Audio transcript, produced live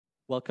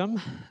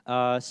Welcome.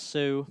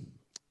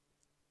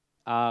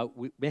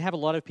 We may have a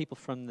lot of people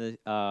from the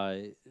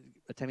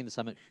attending the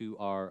summit who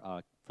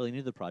are fairly new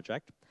to the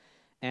project,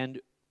 and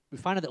we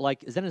find out that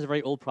Xen is a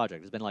very old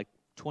project. It's been like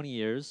 20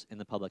 years in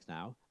the public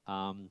now,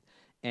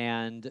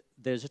 and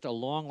there's just a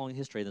long, long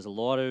history. There's a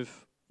lot of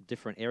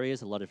different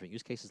areas, a lot of different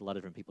use cases, a lot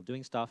of different people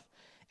doing stuff.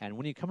 And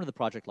when you come to the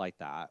project like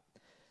that,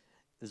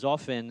 there's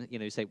often,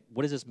 you say,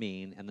 what does this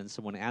mean? And then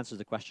someone answers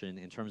the question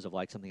in terms of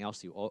like something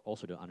else you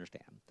also don't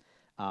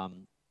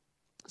understand.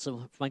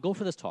 So my goal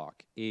for this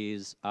talk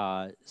is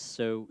for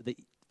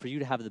you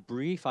to have the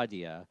brief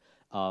idea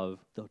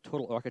of the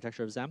total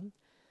architecture of Xen,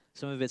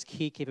 some of its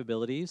key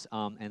capabilities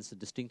and some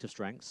distinctive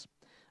strengths.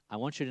 I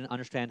want you to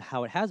understand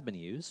how it has been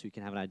used, so you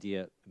can have an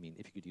idea,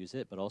 if you could use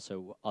it, but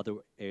also other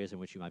areas in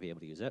which you might be able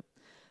to use it.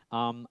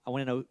 I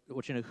want you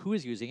to know who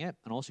is using it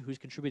and also who's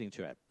contributing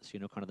to it, so you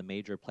know kind of the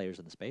major players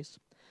in the space.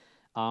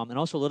 And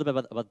also a little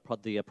bit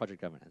about the project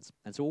governance.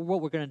 And so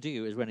what we're going to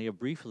do is we're going to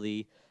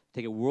briefly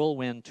take a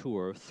whirlwind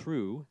tour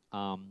through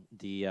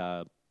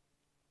the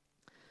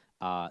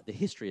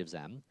history of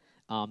Xen,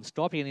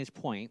 stopping at each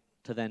point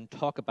to then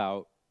talk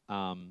about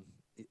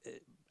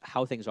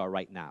how things are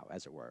right now,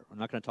 as it were. I'm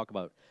not going to talk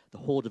about the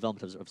whole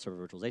development of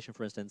server virtualization,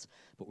 for instance,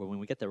 but when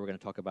we get there, we're going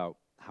to talk about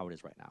how it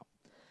is right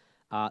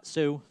now.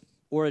 So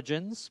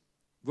origins,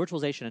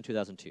 virtualization in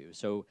 2002.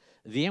 So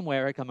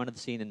VMware had come onto the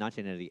scene in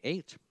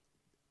 1998.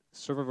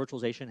 Server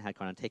virtualization had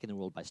kind of taken the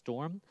world by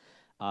storm.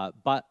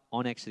 But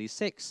on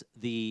x86,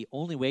 the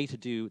only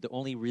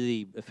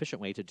really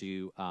efficient way to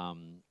do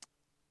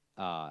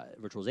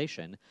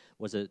virtualization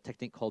was a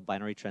technique called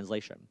binary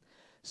translation.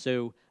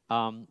 So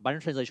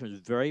binary translation was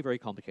very, very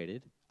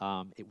complicated.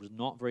 It was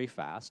not very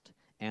fast,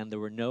 and there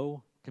were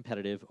no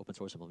competitive open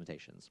source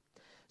implementations.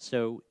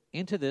 So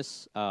into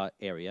this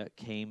area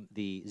came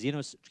the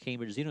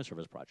Cambridge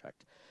XenServer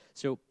project.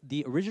 So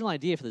the original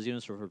idea for the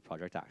XenServer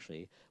project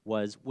actually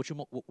was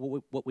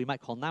what we might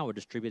call now a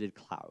distributed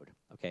cloud.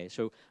 Okay,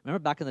 so remember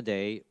back in the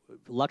day,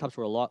 laptops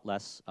were a lot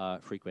less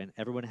frequent.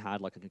 Everyone had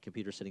like a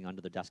computer sitting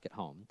under their desk at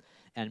home,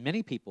 and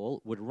many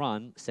people would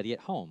run SETI at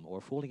home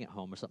or Folding at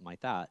home or something like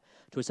that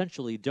to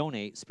essentially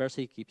donate spare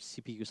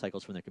CPU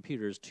cycles from their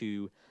computers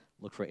to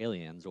look for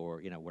aliens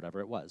or whatever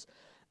it was.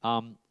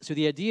 So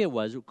the idea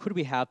was, could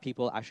we have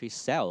people actually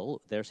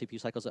sell their CPU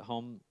cycles at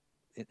home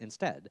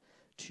instead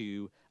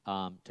to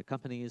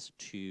companies,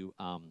 to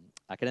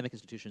academic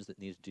institutions that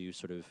need to do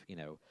sort of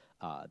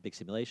big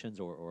simulations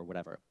or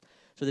whatever.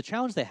 So the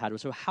challenge they had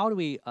was, so how do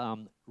we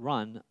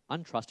run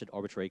untrusted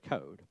arbitrary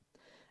code?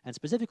 And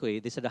specifically,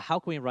 they said, how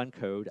can we run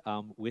code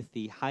with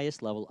the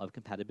highest level of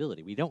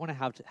compatibility? We don't want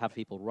to have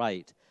people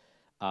write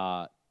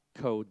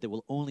code that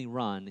will only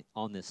run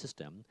on this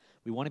system.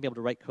 We want to be able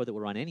to write code that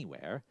will run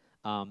anywhere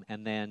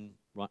and then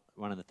run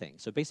on the thing.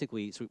 So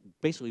basically,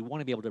 we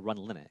want to be able to run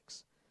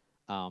Linux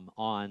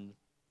on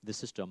the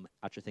system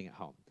at your thing at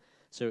home.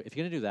 So if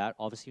you're going to do that,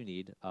 obviously you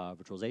need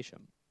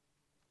virtualization.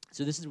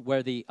 So this is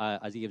where the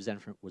idea of Xen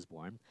was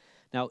born.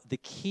 Now, the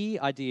key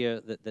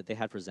idea that they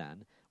had for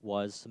Xen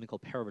was something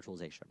called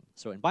paravirtualization.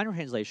 So in binary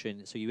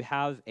translation, so you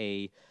have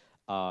the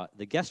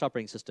guest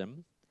operating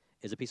system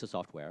is a piece of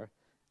software,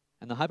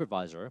 and the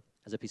hypervisor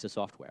is a piece of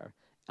software.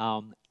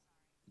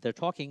 They're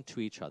talking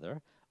to each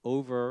other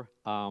over,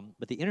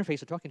 but the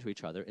interface they're talking to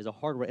each other is a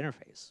hardware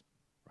interface,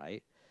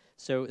 right?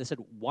 So they said,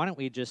 why don't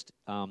we just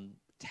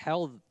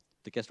tell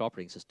the guest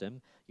operating system,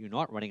 you're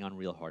not running on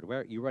real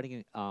hardware, you're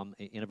running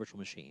in a virtual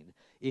machine.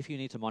 If you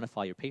need to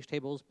modify your page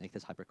tables, make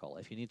this hypercall.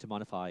 If you need to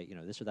modify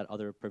this or that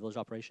other privileged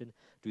operation,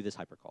 do this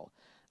hypercall.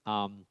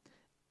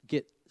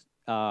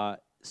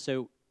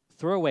 So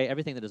throw away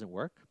everything that doesn't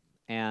work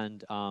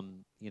and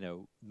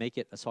make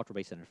it a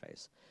software-based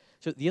interface.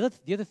 So the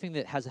other thing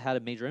that has had a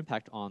major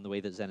impact on the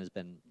way that Xen has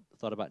been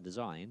thought about and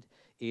designed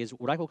is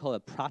what I will call a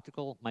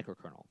practical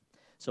microkernel.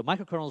 So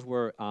microkernels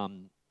were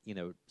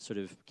sort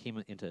of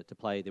came into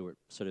play. They were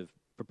sort of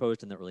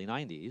proposed in the early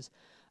 90s.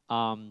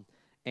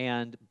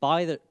 And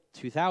by the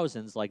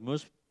 2000s, like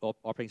most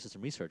operating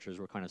system researchers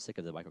were kind of sick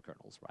of the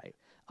microkernels, right?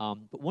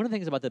 But one of the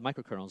things about the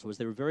microkernels was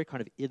they were very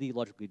kind of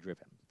ideologically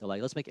driven. They're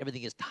like, let's make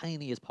everything as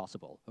tiny as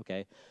possible,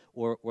 okay?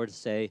 Or to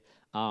say,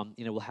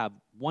 we'll have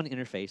one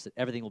interface that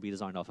everything will be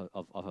designed off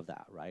of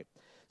that, right?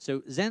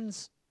 So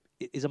Xen's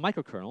is a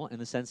microkernel in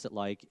the sense that,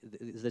 like,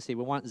 they say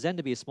we want Xen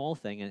to be a small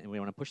thing and we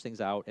want to push things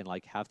out and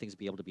like have things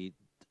be able to be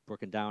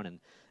broken down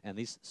and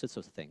these sorts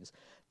of things.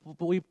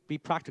 But we be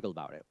practical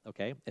about it,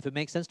 okay? If it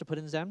makes sense to put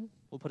in Xen,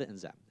 we'll put it in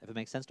Xen. If it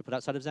makes sense to put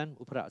outside of Xen,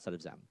 we'll put it outside of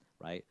Xen,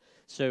 right?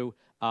 So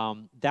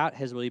that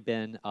has really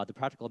been the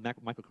practical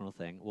microkernel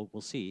thing,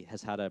 we'll see,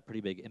 has had a pretty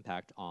big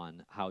impact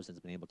on how Xen's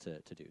been able to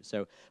do.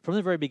 So from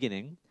the very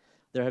beginning,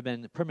 there have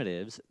been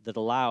primitives that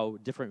allow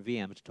different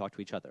VMs to talk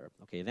to each other.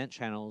 Okay, event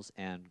channels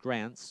and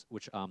grants,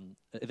 which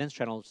events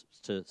channels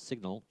to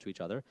signal to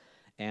each other,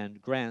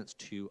 and grants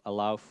to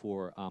allow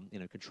for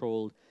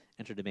controlled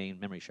inter-domain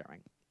memory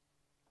sharing.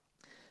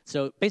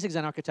 So basic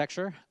Xen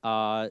architecture.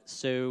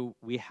 So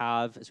we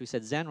have, as we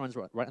said, Xen runs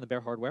right on the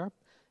bare hardware.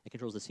 It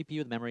controls the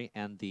CPU, the memory,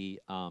 and the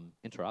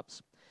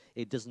interrupts.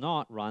 it does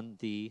not run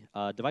the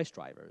device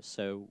drivers.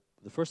 So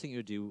the first thing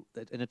you do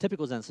in a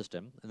typical Xen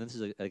system, and this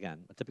is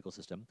again a typical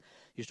system,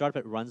 you start up,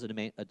 it runs a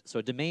domain. So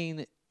a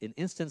domain, an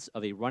instance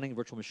of a running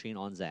virtual machine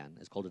on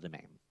Xen is called a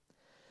domain.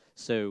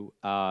 So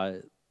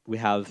we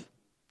have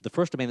the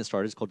first domain that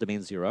started is called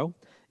domain 0.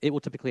 It will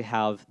typically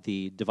have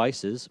the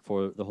devices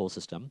for the whole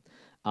system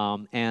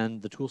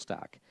and the tool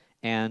stack.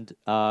 And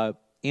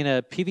in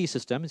a PV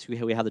system, so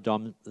we have the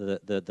DOM,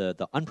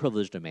 the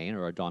unprivileged domain,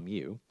 or a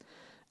DOM-U.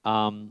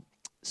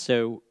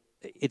 So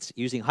it's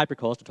using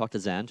hypercalls to talk to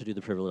Xen to do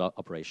the privileged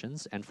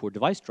operations. And for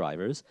device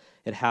drivers,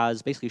 it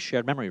has basically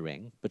shared memory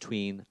ring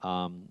between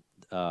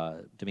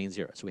domain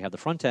 0. So we have the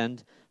front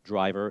end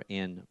driver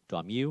in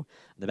DOM-U,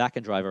 and the back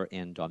end driver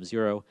in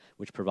DOM-0,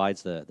 which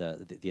provides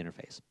the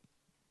interface.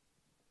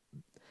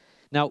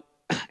 Now,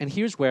 and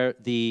here's where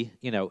we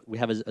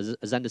have a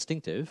Xen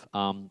distinctive,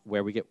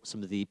 where we get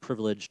some of the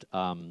privileged,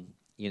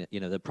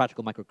 the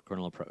practical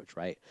microkernel approach,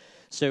 right?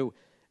 So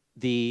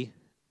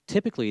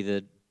typically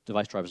the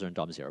device drivers are in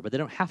DOM-0, but they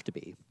don't have to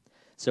be.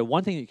 So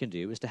one thing you can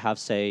do is to have,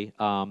 say,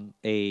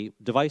 a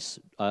device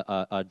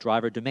a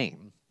driver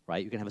domain,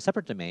 right? You can have a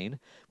separate domain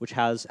which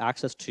has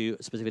access to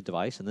a specific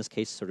device. In this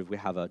case, we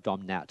have a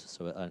DOM-NET,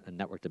 so a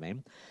network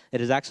domain.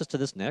 It has access to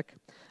this NIC.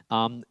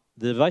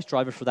 The device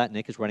driver for that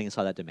NIC is running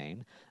inside that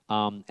domain,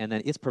 and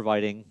then it's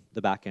providing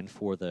the backend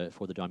for the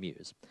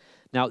DOM-Us.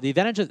 Now,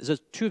 there's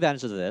two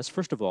advantages of this.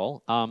 First of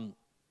all,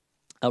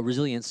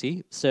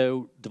 resiliency.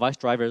 So device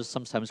drivers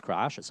sometimes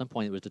crash. At some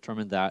point, it was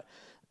determined that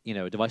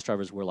device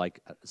drivers were like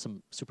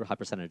some super high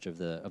percentage of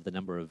the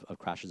number of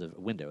crashes of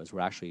Windows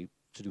were actually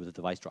to do with the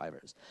device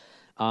drivers.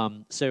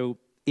 So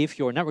if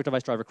your network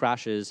device driver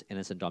crashes and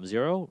it's in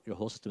DOM-0, your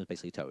whole system is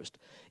basically toast.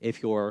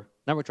 If your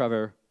network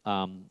driver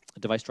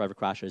device driver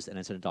crashes and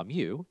it's in a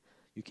DOM-U,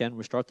 you can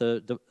restart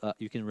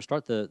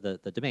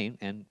the domain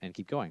and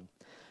keep going.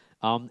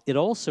 It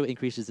also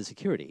increases the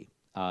security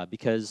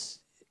because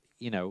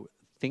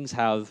things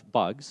have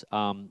bugs.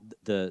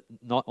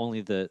 Not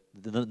only there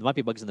might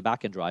be bugs in the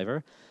backend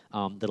driver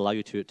that allow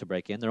you to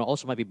break in. There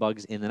also might be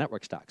bugs in the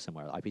network stack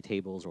somewhere, IP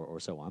tables or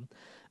so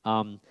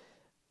on.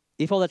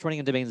 If all that's running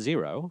in domain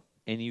 0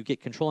 and you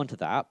get control into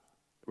that,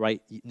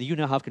 right? You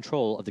now have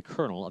control of the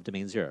kernel of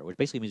domain 0, which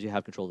basically means you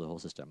have control of the whole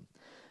system.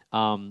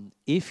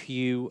 If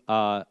you,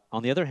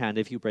 on the other hand,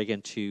 if you break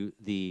into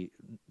the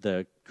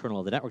kernel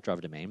of the network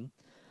driver domain,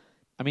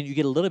 I mean, you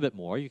get a little bit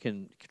more. You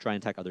can try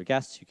and attack other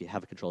guests. You can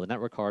have control of the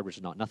network card, which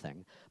is not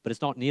nothing. But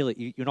it's not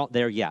nearly, you're not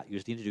there yet. You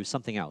just need to do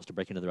something else to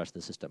break into the rest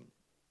of the system.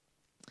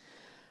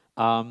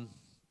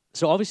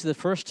 So obviously, the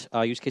first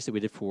use case that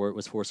we did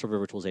was for server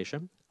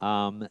virtualization.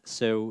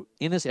 So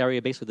in this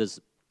area, basically,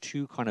 there's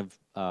two kind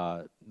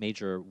of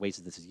major ways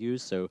that this is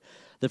used. So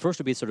the first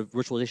would be sort of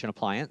virtualization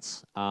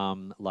appliance,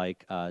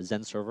 like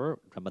XenServer,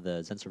 run by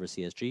the XenServer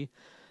CSG,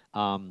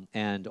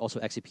 and also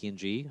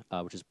XCP-NG,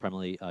 which is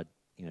primarily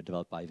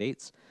developed by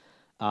Vates.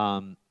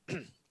 And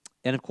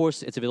of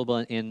course, it's available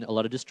in a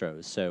lot of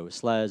distros. So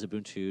SLES,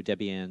 Ubuntu,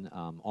 Debian,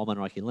 all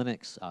Monarchy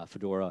Linux,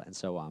 Fedora, and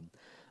so on.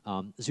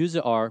 SUSE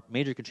are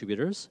major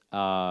contributors.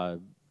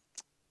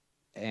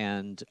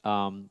 And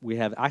we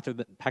have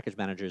active package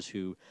managers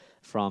who,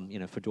 from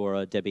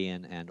Fedora,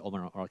 Debian, and all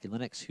Monarchy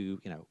Linux, who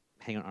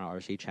hang out on our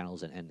RC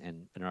channels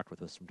and interact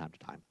with us from time to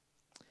time.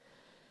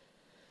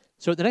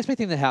 So the next big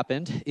thing that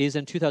happened is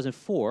in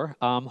 2004,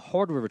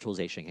 hardware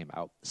virtualization came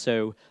out.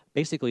 So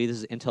basically, this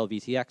is Intel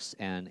VTX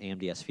and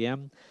AMD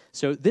SVM.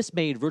 So this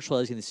made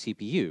virtualizing the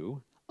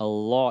CPU a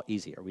lot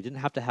easier. We didn't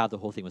have to have the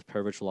whole thing with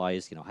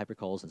paravirtualized,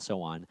 hypercalls and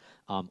so on.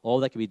 All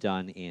that could be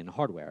done in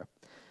hardware.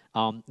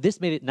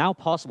 This made it now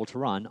possible to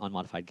run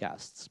unmodified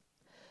guests.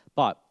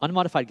 But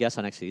unmodified guests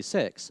on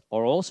x86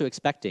 are also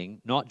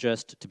expecting not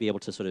just to be able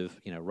to sort of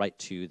write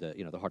to the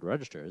the hardware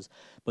registers,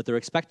 but they're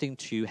expecting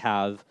to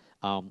have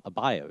a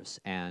BIOS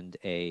and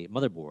a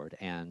motherboard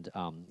and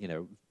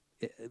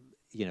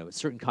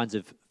certain kinds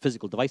of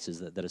physical devices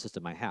that a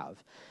system might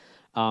have.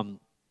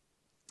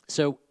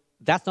 So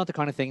that's not the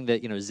kind of thing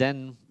that the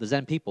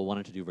Xen people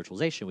wanted to do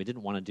virtualization. We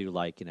didn't want to do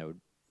like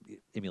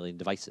emulating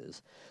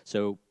devices.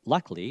 So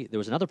luckily, there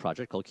was another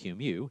project called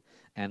QEMU,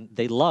 and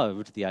they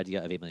loved the idea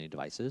of emulating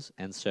devices.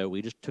 And so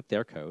we just took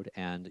their code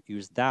and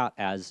used that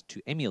as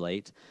to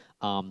emulate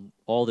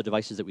all the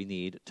devices that we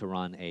need to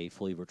run a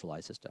fully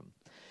virtualized system.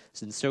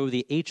 And so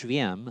the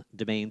HVM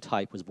domain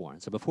type was born.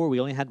 So before, we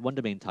only had one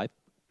domain type,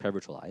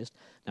 paravirtualized.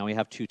 Now we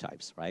have two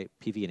types, right?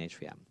 PV and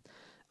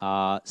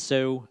HVM.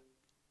 So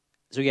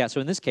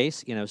in this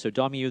case, so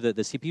DOM-U, the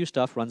CPU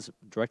stuff runs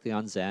directly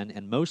on Xen,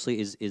 and mostly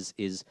the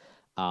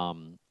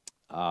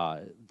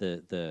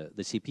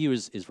CPU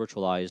is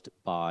virtualized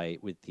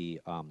with the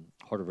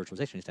hardware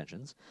virtualization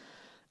extensions,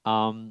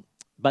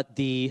 but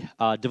the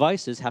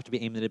devices have to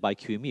be emulated by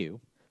QEMU,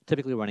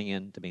 typically running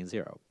in domain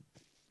 0.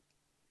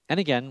 And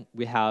again,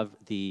 we have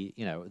the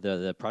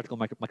practical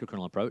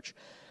microkernel approach.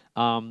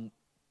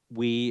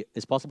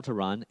 it's possible to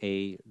run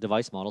a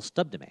device model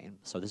stub domain.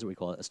 So this is what we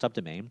call a stub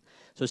domain.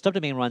 So a stub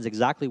domain runs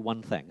exactly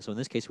one thing. So in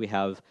this case, we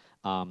have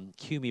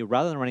QEMU,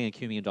 rather than running a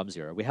QEMU in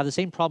DOM0, we have the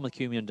same problem with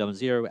QEMU in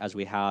DOM0 as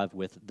we have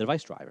with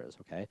device drivers,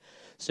 okay?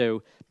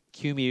 So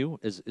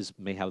QEMU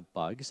may have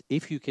bugs.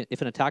 If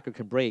an attacker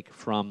can break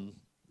from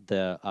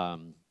the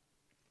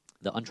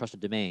untrusted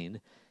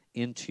domain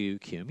into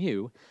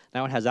QEMU,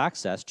 now it has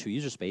access to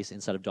user space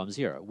inside of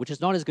DOM0, which is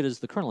not as good as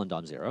the kernel in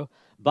DOM0,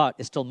 but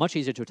it's still much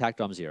easier to attack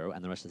DOM0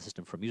 and the rest of the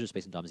system from user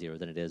space in DOM0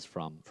 than it is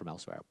from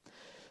elsewhere.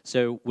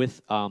 So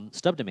with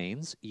stub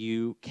domains,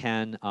 you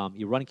can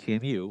you run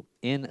QEMU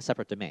in a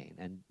separate domain,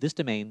 and this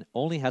domain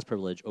only has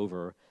privilege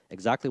over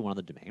exactly one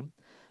other domain.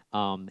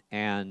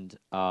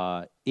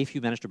 If you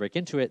manage to break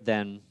into it,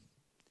 then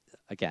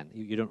again,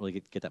 you don't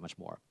really get that much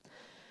more.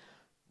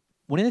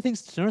 One of the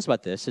things to notice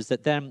about this is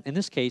that then, in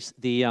this case,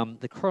 the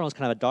kernel is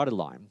kind of a dotted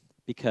line,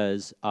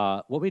 because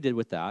what we did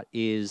with that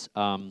is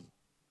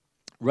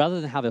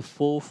rather than have a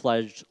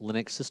full-fledged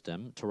Linux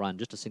system to run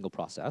just a single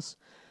process,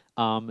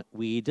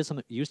 we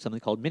used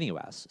something called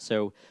MiniOS.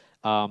 So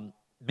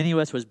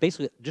MiniOS was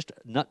basically just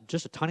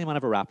a tiny amount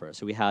of a wrapper.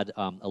 So we had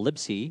a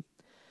libc.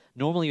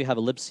 Normally, you have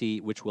a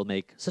libc which will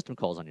make system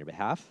calls on your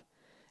behalf.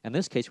 In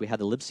this case, we had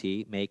the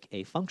libc make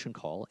a function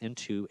call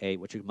into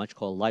what you might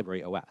call a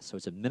library OS. So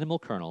it's a minimal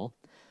kernel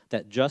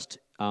that just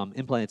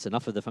implements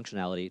enough of the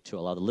functionality to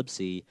allow the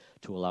libc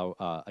to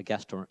allow a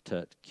guest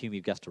to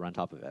QEMU guest to run on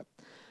top of it.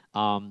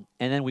 And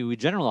then we would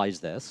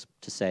generalize this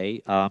to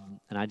say an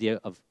idea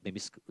of maybe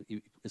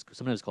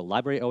sometimes it's called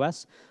library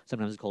OS,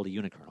 sometimes it's called a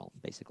unikernel,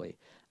 basically.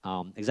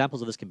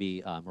 Examples of this can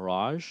be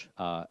Mirage,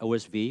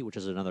 OSV, which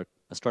is a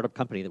startup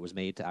company that was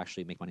made to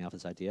actually make money off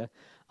this idea,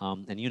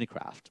 and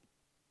Unicraft.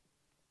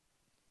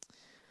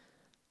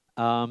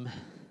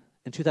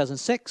 In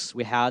 2006,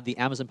 we had the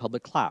Amazon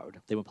public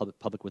cloud. They went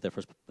public with their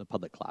first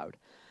public cloud.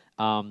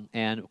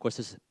 And of course,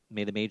 this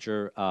made a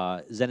major,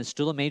 Xen is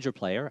still a major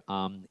player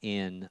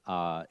in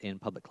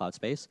public cloud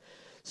space.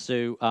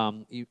 So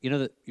you know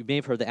that you may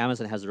have heard that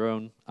Amazon has their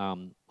own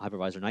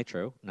hypervisor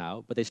Nitro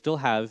now, but they still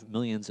have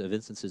millions of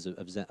instances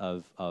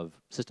of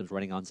systems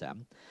running on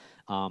Xen.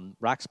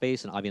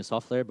 Rackspace and IBM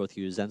Software both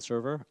use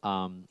XenServer.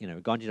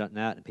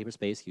 Gandhi.net and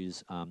Paperspace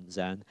use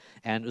Xen,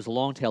 and there's a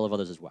long tail of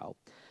others as well.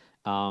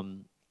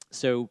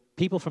 So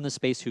people from the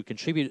space who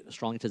contribute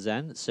strongly to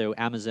Xen, so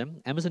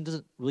Amazon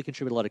doesn't really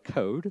contribute a lot of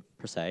code,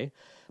 per se,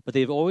 but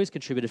they've always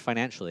contributed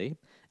financially,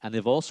 and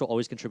they've also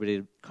always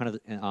contributed kind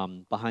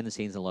of behind the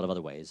scenes in a lot of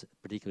other ways,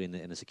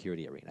 particularly in the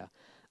security arena.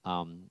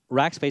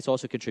 Rackspace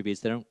also contributes.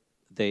 They don't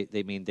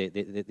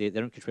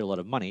contribute a lot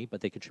of money, but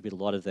they contribute a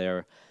lot of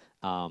their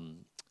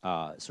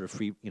sort of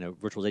free,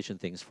 virtualization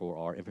things for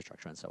our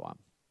infrastructure and so on.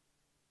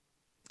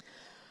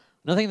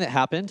 Another thing that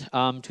happened,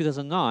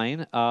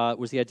 2009,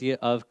 was the idea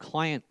of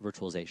client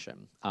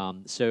virtualization.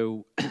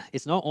 So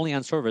it's not only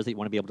on servers that you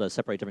want to be able to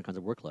separate different kinds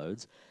of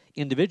workloads.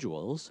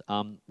 Individuals,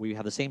 where you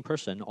have the same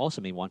person,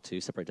 also may want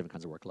to separate different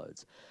kinds of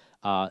workloads.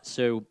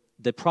 So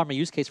the primary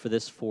use case for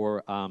this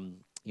so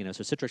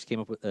Citrix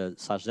came up with,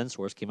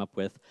 /XenSource came up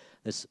with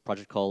this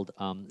project called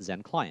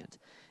Xen Client.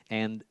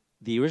 And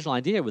the original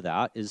idea with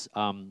that is,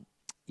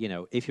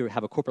 if you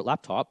have a corporate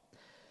laptop,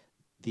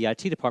 the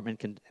IT department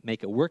can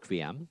make a work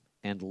VM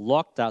and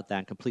locked out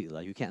that completely.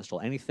 Like you can't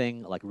install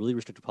anything, like really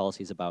restricted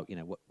policies about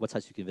what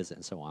sites you can visit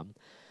and so on.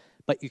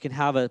 But you can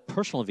have a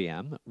personal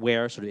VM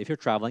where sort of if you're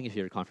traveling, if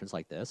you're at a conference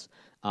like this,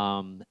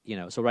 so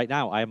right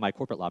now I have my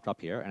corporate laptop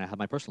here and I have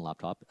my personal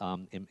laptop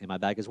in my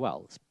bag as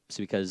well. It's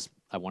because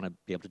I want to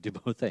be able to do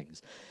both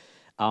things.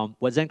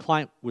 What Xen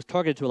Client was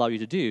targeted to allow you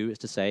to do is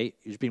to say,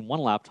 you're just being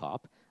one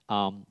laptop.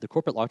 The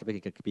corporate laptop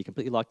can be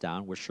completely locked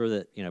down. We're sure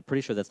that,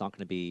 pretty sure that's not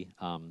going to be,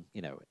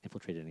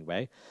 infiltrated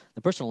anyway.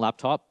 The personal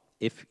laptop,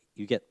 if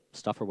you get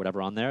stuff or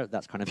whatever on there,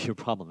 that's kind of your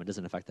problem. It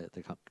doesn't affect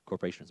the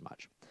corporation as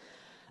much.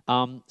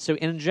 So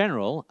in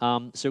general,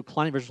 so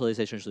client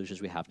virtualization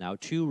solutions we have now,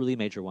 two really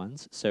major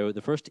ones. So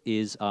the first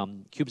is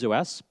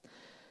KubesOS.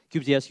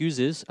 KubesOS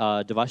uses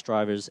device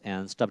drivers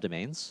and stub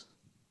domains.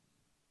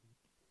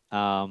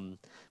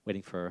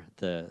 Waiting for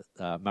the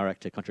Marek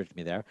to contradict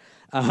me there.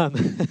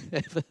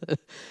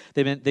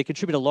 They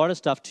contribute a lot of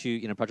stuff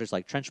to projects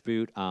like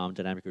TrenchBoot,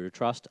 Dynamic Root of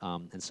Trust,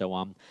 and so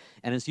on.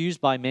 And it's used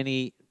by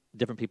many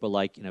different people,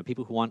 like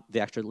people who want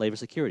the extra layer of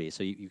security.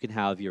 So you can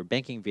have your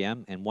banking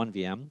VM in one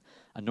VM,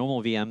 a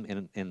normal VM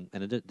in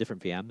a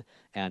different VM,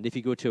 and if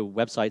you go to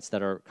websites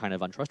that are kind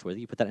of untrustworthy,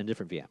 you put that in a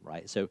different VM,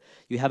 right? So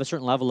you have a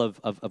certain level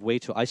of way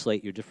to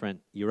isolate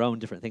your own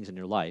different things in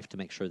your life to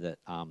make sure that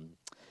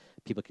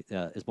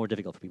it's more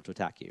difficult for people to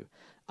attack you.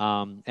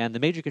 And the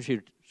major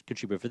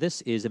contributor for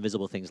this is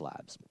Invisible Things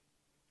Labs.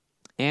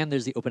 And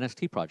there's the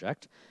OpenXT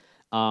project.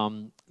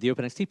 The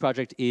OpenXT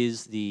project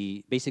is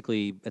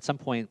basically at some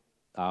point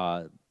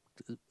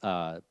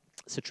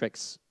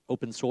Citrix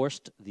open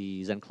sourced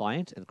the Xen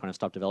client and kind of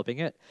stopped developing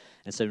it,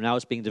 and so now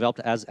it's being developed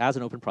as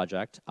an open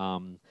project.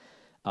 So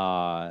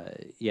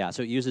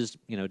it uses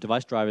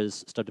device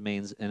drivers, stub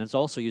domains, and it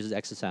also uses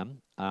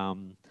XSM.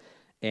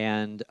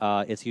 and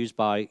it's used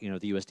by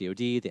the US DoD,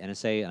 the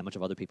NSA, and a bunch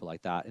of other people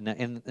like that. And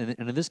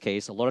in this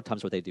case, a lot of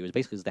times what they do is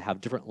basically they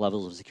have different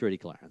levels of security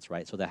clearance,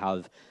 right? So they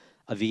have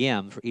a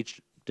VM for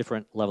each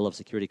different level of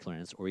security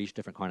clearance, or each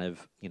different kind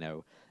of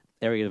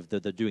area of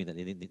the doing that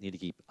they need to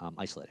keep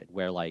isolated.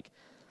 Where like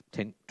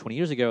 10, 20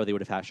 years ago, they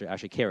would have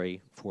actually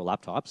carry 4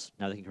 laptops.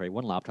 Now they can carry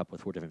 1 laptop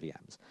with 4 different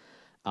VMs.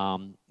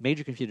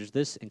 Major contributors to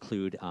this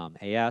include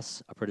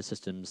AS, Operative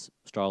Systems,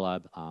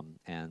 Starlab,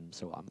 and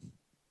so on.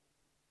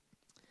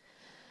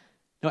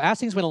 Now,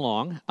 as things went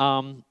along,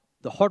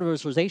 the hardware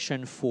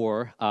virtualization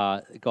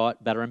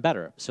got better and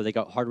better. So they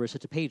got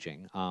hardware-assisted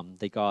paging.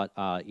 They got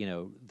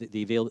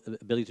the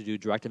ability to do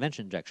direct event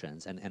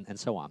injections and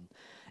so on.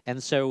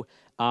 And so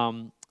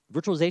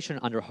virtualization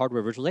under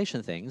hardware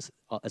virtualization things,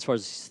 as far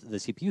as the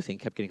CPU thing,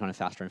 kept getting kind of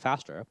faster and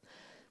faster.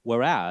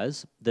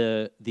 Whereas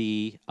the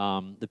PV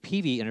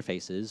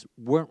interfaces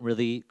weren't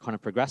really kind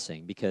of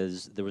progressing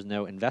because there was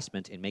no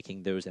investment in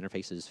making those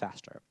interfaces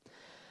faster.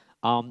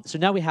 So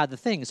now we had the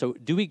thing. So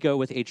do we go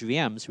with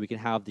HVM so we can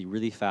have the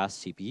really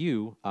fast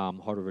CPU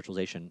hardware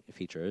virtualization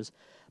features,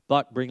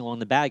 but bring along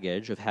the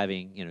baggage of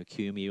having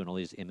QEMU and all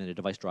these embedded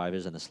device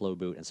drivers and the slow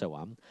boot and so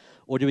on?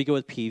 Or do we go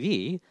with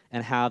PV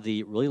and have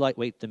the really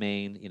lightweight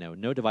domain,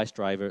 no device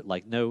driver,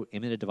 like no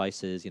embedded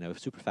devices,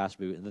 super fast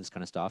boot and this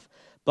kind of stuff,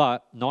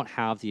 but not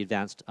have the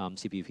advanced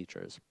CPU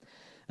features?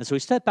 And so we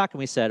stepped back and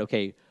we said,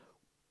 okay,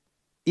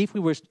 if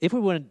we were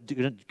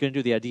going to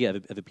do the idea of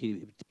a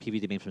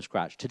PV domain from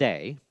scratch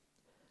today,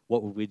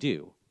 what would we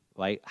do,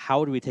 right?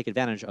 How do we take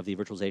advantage of the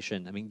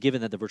virtualization? I mean,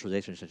 given that the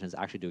virtualization extensions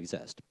actually do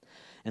exist.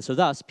 And so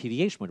thus,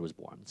 PVH mode was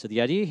born. So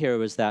the idea here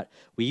was that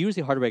we use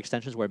the hardware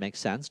extensions where it makes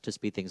sense to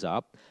speed things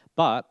up,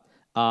 but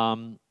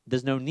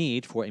there's no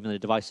need for emulated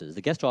devices.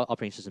 The guest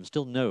operating system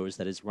still knows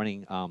that it's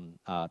running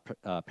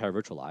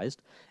paravirtualized,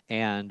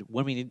 and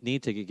when we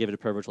need to give it a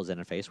paravirtualized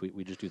interface,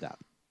 we just do that.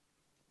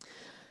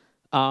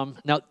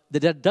 Now,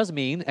 that does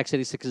mean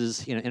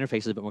x86's interface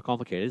is a bit more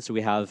complicated. So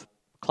we have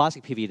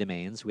classic PV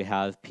domains, we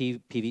have we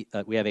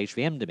have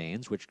HVM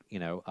domains, which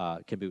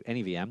can boot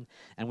any VM,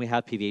 and we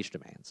have PVH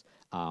domains.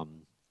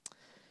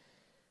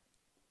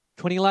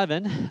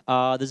 2011,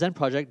 the Xen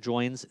Project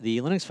joins the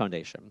Linux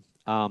Foundation.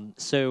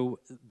 So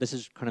this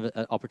is kind of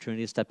an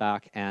opportunity to step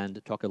back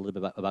and talk a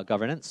little bit about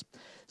governance.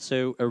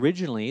 So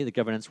originally, the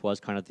governance was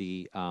kind of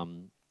the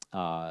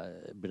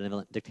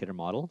benevolent dictator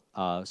model.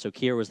 So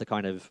Keir was the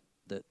kind of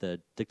the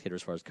dictator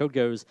as far as code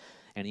goes,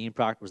 and Ian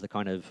Pratt was the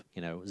kind of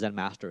Zen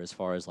master as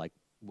far as like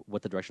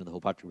what the direction of the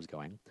whole project was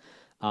going.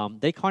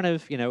 They kind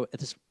of at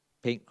this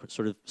point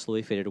sort of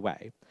slowly faded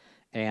away,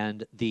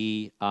 and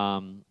the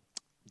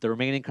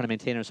remaining kind of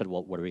maintainers said,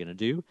 well, what are we going to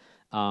do?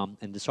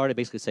 And decided to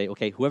basically say,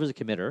 okay, whoever's a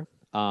committer,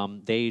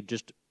 they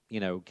just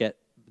get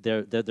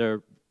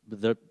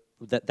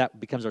that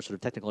becomes our sort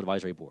of technical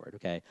advisory board.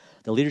 Okay,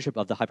 the leadership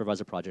of the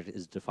hypervisor project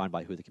is defined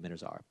by who the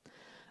committers are.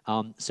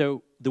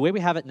 So the way we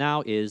have it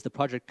now is the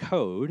project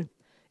code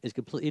is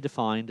completely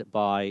defined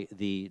by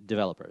the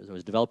developers. It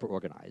was developer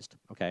organized.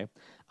 Okay,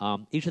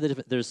 each of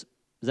the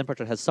Xen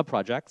Project has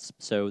sub-projects.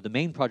 So the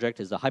main project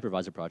is the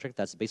hypervisor project.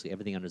 That's basically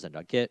everything under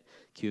Xen.git,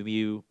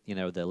 QEMU,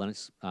 the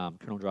Linux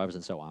kernel drivers,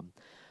 and so on.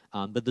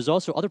 But there's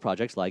also other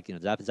projects like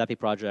Zappy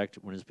project,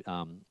 Windows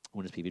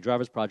PV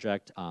drivers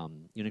project,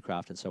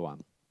 Unicraft, and so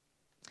on.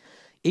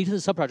 Each of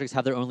the sub-projects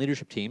have their own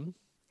leadership team,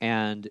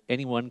 and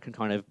anyone can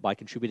kind of, by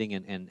contributing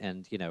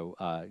and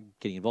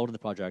getting involved in the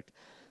project,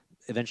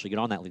 eventually get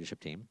on that leadership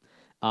team.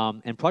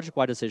 And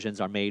project-wide decisions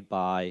are made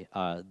by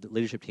the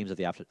leadership teams of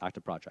the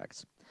active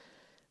projects.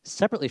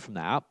 Separately from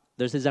that,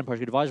 there's the Xen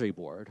Project Advisory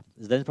Board.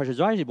 The Xen Project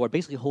Advisory Board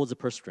basically holds the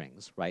purse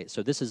strings, right?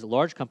 So this is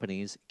large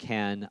companies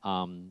can,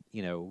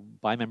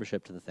 buy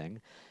membership to the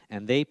thing,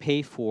 and they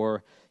pay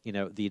for,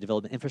 the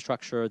development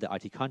infrastructure, the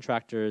IT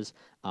contractors,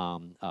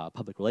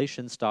 public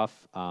relations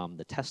stuff,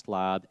 the test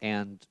lab,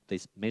 and they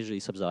majorly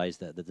subsidize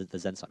the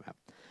Xen Summit.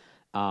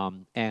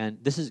 And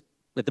this is,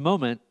 at the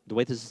moment, the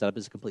way this is set up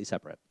is completely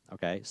separate,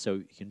 okay? So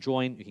you can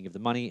join, you can give the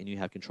money, and you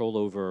have control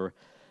over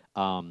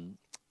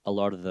a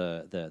lot of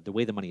the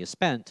way the money is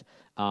spent,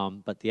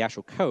 but the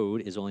actual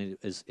code is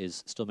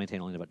still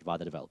maintained only by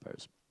the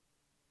developers.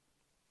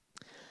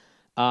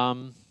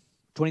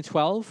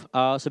 2012,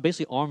 so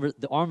basically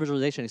the ARM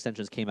visualization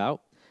extensions came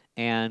out,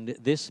 and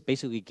this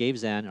basically gave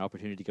Xen an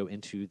opportunity to go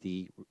into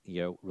the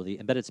really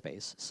embedded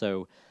space.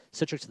 So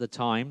Citrix at the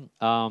time,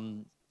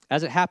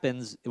 as it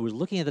happens, it was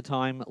looking at the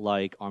time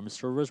like ARM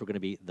servers were going to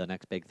be the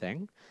next big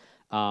thing,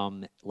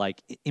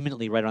 like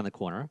imminently right around the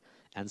corner,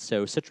 and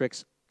so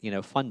Citrix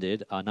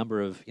funded a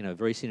number of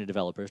very senior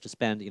developers to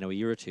spend a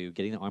year or two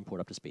getting the ARM port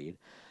up to speed.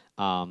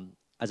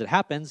 As it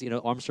happens,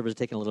 ARM servers are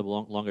taking a little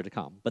bit longer to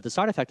come. But the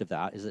side effect of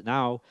that is that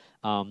now,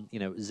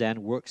 Xen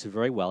works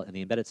very well in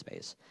the embedded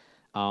space.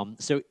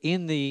 So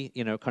in the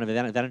kind of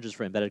advantages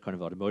for embedded kind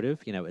of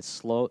automotive, it's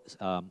slow,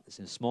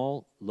 it's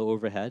small, low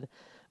overhead.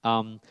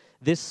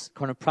 This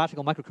kind of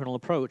practical microkernel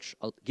approach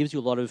gives you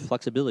a lot of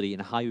flexibility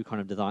in how you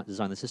kind of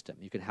design the system.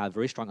 You can have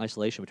very strong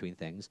isolation between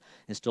things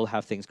and still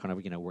have things kind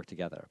of work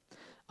together.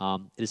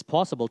 It is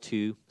possible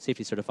to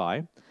safety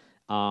certify.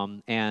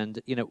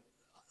 And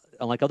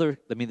unlike other,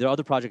 I mean, there are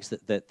other projects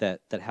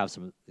that have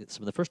some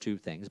of the first two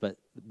things, but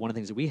one of the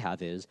things that we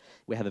have is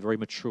we have a very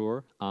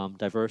mature,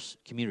 diverse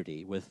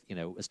community with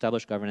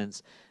established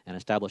governance and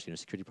established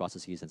security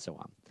processes and so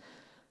on.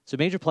 So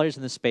major players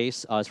in this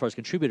space, as far as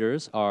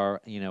contributors,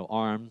 are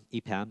ARM,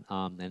 EPAM,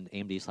 and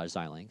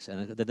AMD/Xilinx,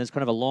 and then there's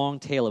kind of a long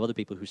tail of other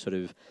people who sort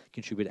of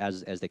contribute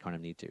as they kind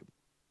of need to.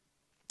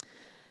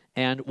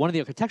 And one of the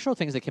architectural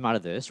things that came out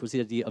of this was the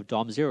idea of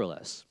DOM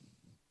zeroless,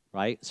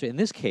 right? So in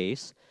this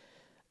case,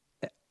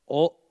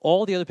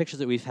 all the other pictures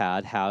that we've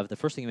had have, the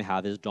first thing we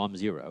have is DOM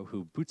 0,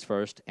 who boots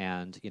first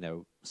and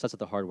sets up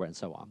the hardware and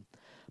so on.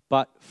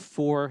 But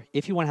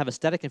if you want to have a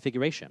static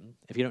configuration,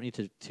 if you don't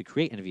need to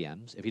create any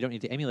VMs, if you don't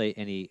need to emulate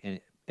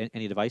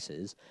any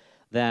devices,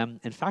 then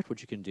in fact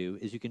what you can do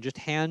is you can just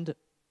hand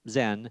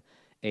Xen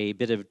a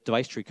bit of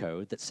device tree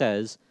code that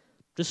says,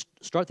 just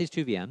start these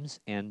two VMs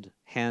and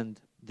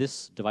hand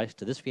this device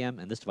to this VM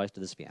and this device to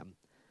this VM,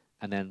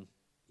 and then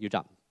you're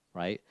done,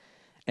 right?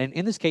 And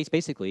in this case,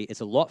 basically, it's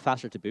a lot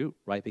faster to boot,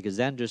 right? Because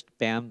then just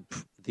bam,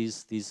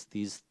 these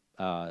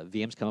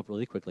VMs come up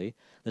really quickly.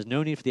 There's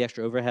no need for the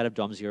extra overhead of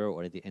DOM 0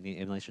 or any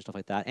emulation stuff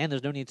like that, and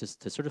there's no need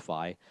to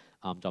certify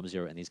DOM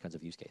 0 in these kinds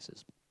of use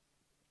cases.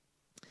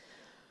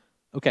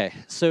 Okay,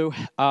 so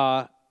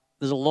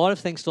there's a lot of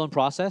things still in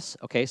process.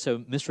 Okay, so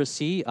MISRA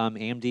C,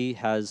 AMD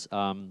has,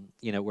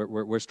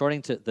 we're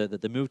starting to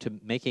the move to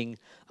making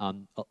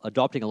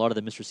adopting a lot of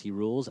the MISRA C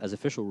rules as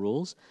official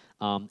rules,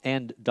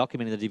 and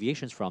documenting the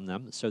deviations from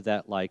them, so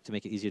that to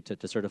make it easier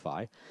to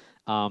certify.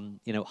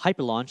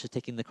 Hyperlaunch is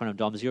taking the kind of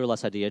DOM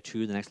zero-less idea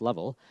to the next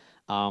level.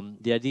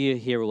 The idea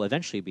here will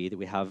eventually be that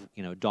we have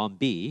DOM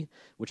B,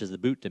 which is the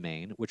boot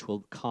domain, which will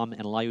come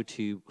and allow you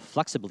to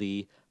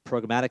flexibly,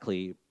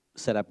 programmatically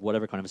set up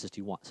whatever kind of a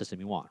system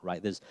you want,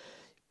 right? There's,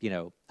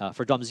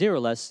 for DOM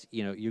zero-less,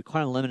 you're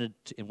kind of limited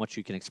in what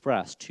you can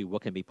express to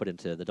what can be put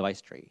into the device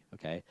tree,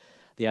 okay?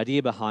 The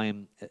idea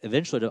behind,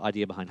 eventually the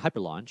idea behind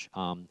Hyperlaunch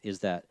is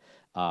that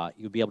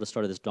you'll be able to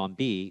start at this DOM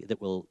B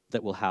that will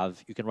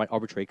have, you can write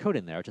arbitrary code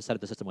in there to set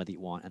up the system the way that you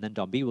want, and then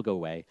DOM B will go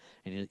away,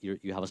 and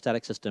you have a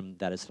static system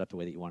that is set up the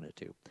way that you want it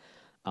to.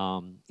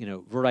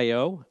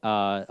 VirtIO,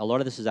 a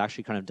lot of this is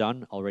actually kind of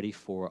done already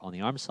on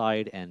the ARM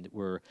side, and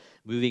we're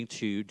moving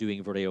to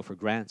doing VirtIO for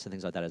grants and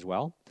things like that as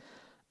well.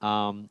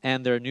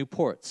 And there are new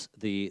ports.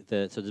 So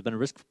there's been a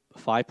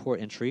RISC-V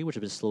port entry, which has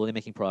been slowly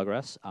making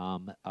progress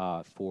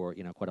for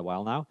quite a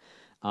while now.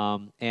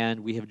 And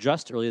we have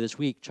just earlier this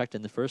week checked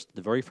in the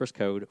very first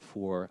code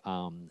for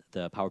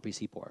the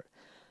PowerPC port.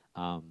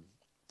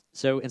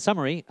 So in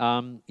summary,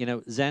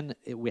 Xen,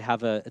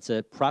 it's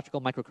a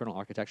practical microkernel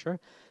architecture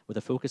with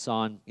a focus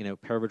on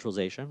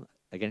paravirtualization.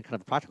 Again, kind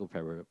of a practical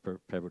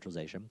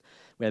paravirtualization.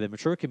 We have a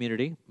mature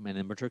community and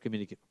a mature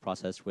community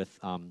process with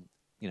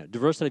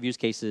diverse set of use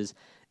cases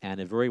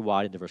and a very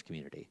wide and diverse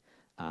community.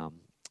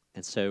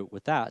 And so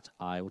with that,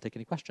 I will take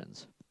any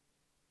questions.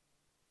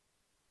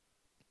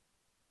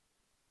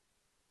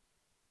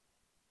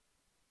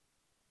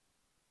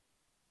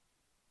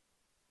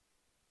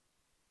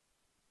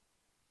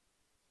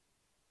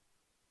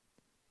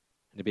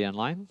 Anybody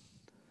online?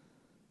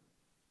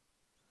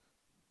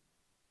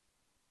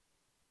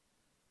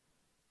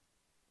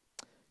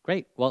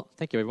 Great. Well,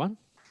 thank you, everyone.